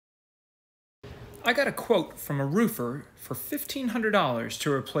I got a quote from a roofer for $1,500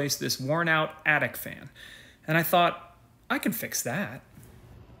 to replace this worn-out attic fan, and I thought, I can fix that.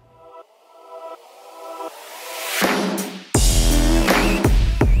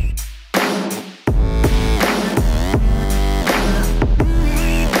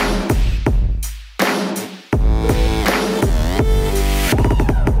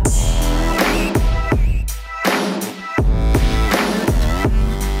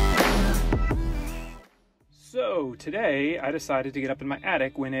 So today I decided to get up in my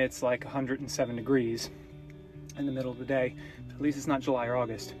attic when it's like 107 degrees in the middle of the day. But at least it's not July or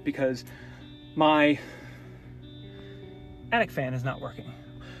August, because my attic fan is not working.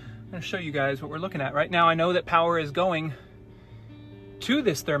 I'm going to show you guys what we're looking at right now. I know that power is going to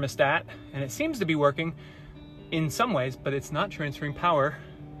this thermostat and it seems to be working in some ways, but it's not transferring power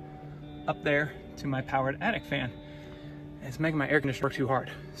up there to my powered attic fan. It's making my air conditioner work too hard.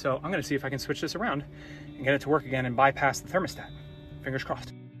 So I'm gonna see if I can switch this around and get it to work again and bypass the thermostat. Fingers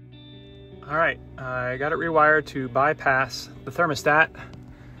crossed. All right, I got it rewired to bypass the thermostat.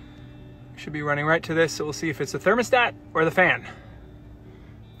 Should be running right to this, so we'll see if it's the thermostat or the fan.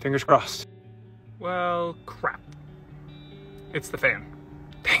 Fingers crossed. Well, crap. It's the fan.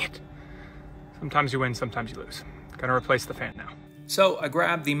 Dang it. Sometimes you win, sometimes you lose. Gonna replace the fan now. So I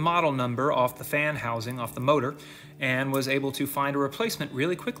grabbed the model number off the fan housing, off the motor, and was able to find a replacement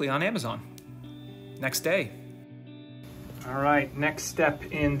really quickly on Amazon. Next day. All right, next step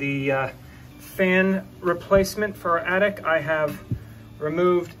in the fan replacement for our attic. I have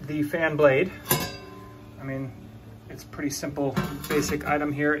removed the fan blade. I mean, it's pretty simple, basic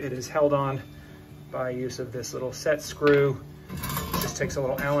item here. It is held on by use of this little set screw. It just takes a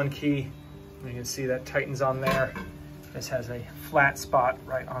little Allen key. And you can see that tightens on there. This has a flat spot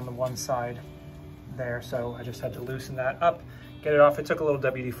right on the one side there, so I just had to loosen that up, get it off. It took a little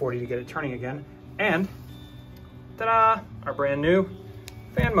WD-40 to get it turning again. And ta-da, our brand new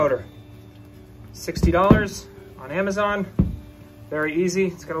fan motor. $60 on Amazon. Very easy.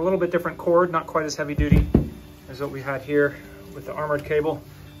 It's got a little bit different cord, not quite as heavy duty as what we had here with the armored cable,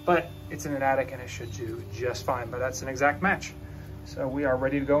 but it's in an attic and it should do just fine. But that's an exact match. So we are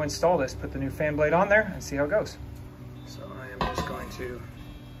ready to go install this, put the new fan blade on there and see how it goes. So I am just going to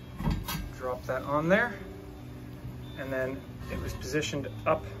drop that on there, and then it was positioned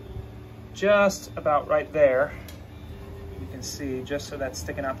up just about right there. You can see just so that's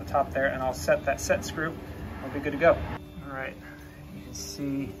sticking out the top there, and I'll set that set screw. I'll be good to go. All right, you can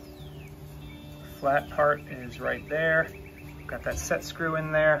see the flat part is right there. Got that set screw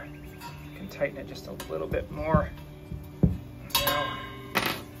in there. You can tighten it just a little bit more. Now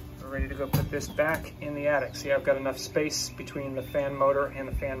we're ready to go put this back in the attic. See, I've got enough space between the fan motor and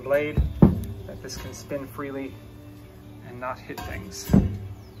the fan blade that this can spin freely and not hit things.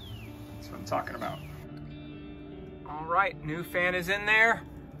 That's what I'm talking about. All right, new fan is in there.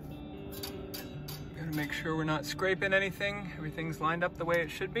 Gotta make sure we're not scraping anything. Everything's lined up the way it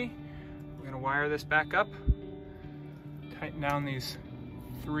should be. We're gonna wire this back up, tighten down these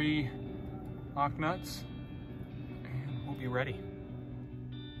 3 lock nuts, and we'll be ready.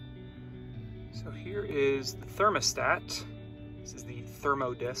 So here is the thermostat. This is the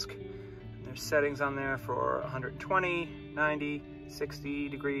thermo disc. There's settings on there for 120, 90, 60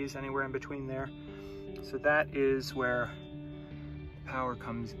 degrees, anywhere in between there. So that is where power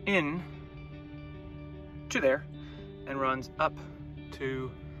comes in to there and runs up to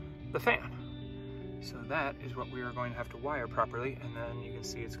the fan. So that is what we are going to have to wire properly. And then you can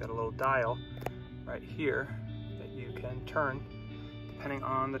see it's got a little dial right here that you can turn depending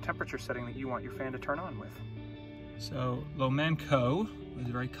on the temperature setting that you want your fan to turn on with. So Lomenco was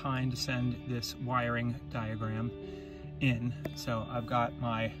very kind to send this wiring diagram in. So I've got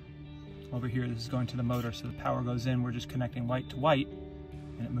my, over here, this is going to the motor, so the power goes in, we're just connecting white to white,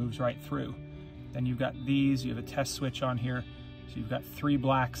 and it moves right through. Then you've got these, you have a test switch on here, so you've got 3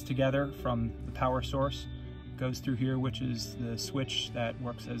 blacks together from the power source. Goes through here, which is the switch that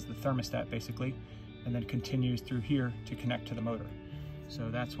works as the thermostat basically, and then continues through here to connect to the motor. So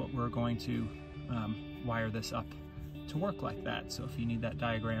that's what we're going to wire this up to work like that. So if you need that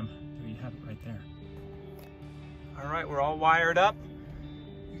diagram, there you have it right there. All right, we're all wired up.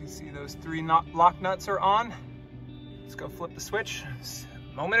 You can see those 3 lock nuts are on. Let's go flip the switch. It's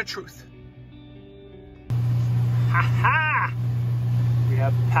a moment of truth. Ha ha! We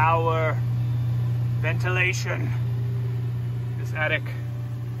have power, ventilation. This attic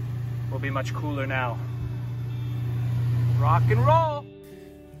will be much cooler now. Rock and roll!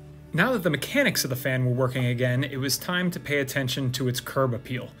 Now that the mechanics of the fan were working again, it was time to pay attention to its curb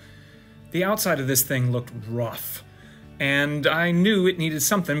appeal. The outside of this thing looked rough, and I knew it needed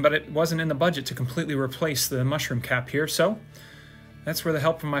something, but it wasn't in the budget to completely replace the mushroom cap here, so that's where the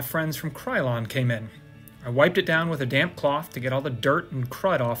help from my friends from Krylon came in. I wiped it down with a damp cloth to get all the dirt and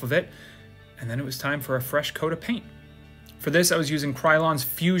crud off of it, and then it was time for a fresh coat of paint. For this, I was using Krylon's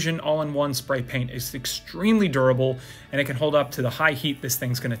Fusion all-in-one spray paint. It's extremely durable, and it can hold up to the high heat this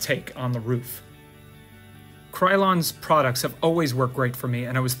thing's going to take on the roof. Krylon's products have always worked great for me,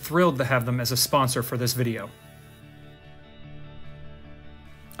 and I was thrilled to have them as a sponsor for this video.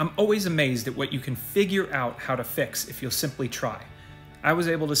 I'm always amazed at what you can figure out how to fix if you'll simply try. I was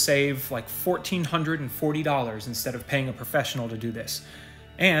able to save like $1,440 instead of paying a professional to do this.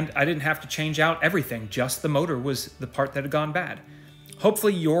 And I didn't have to change out everything, just the motor was the part that had gone bad.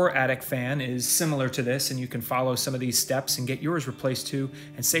 Hopefully your attic fan is similar to this and you can follow some of these steps and get yours replaced too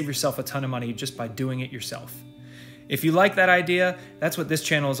and save yourself a ton of money just by doing it yourself. If you like that idea, that's what this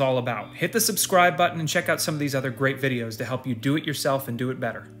channel is all about. Hit the subscribe button and check out some of these other great videos to help you do it yourself and do it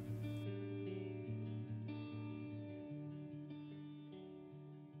better.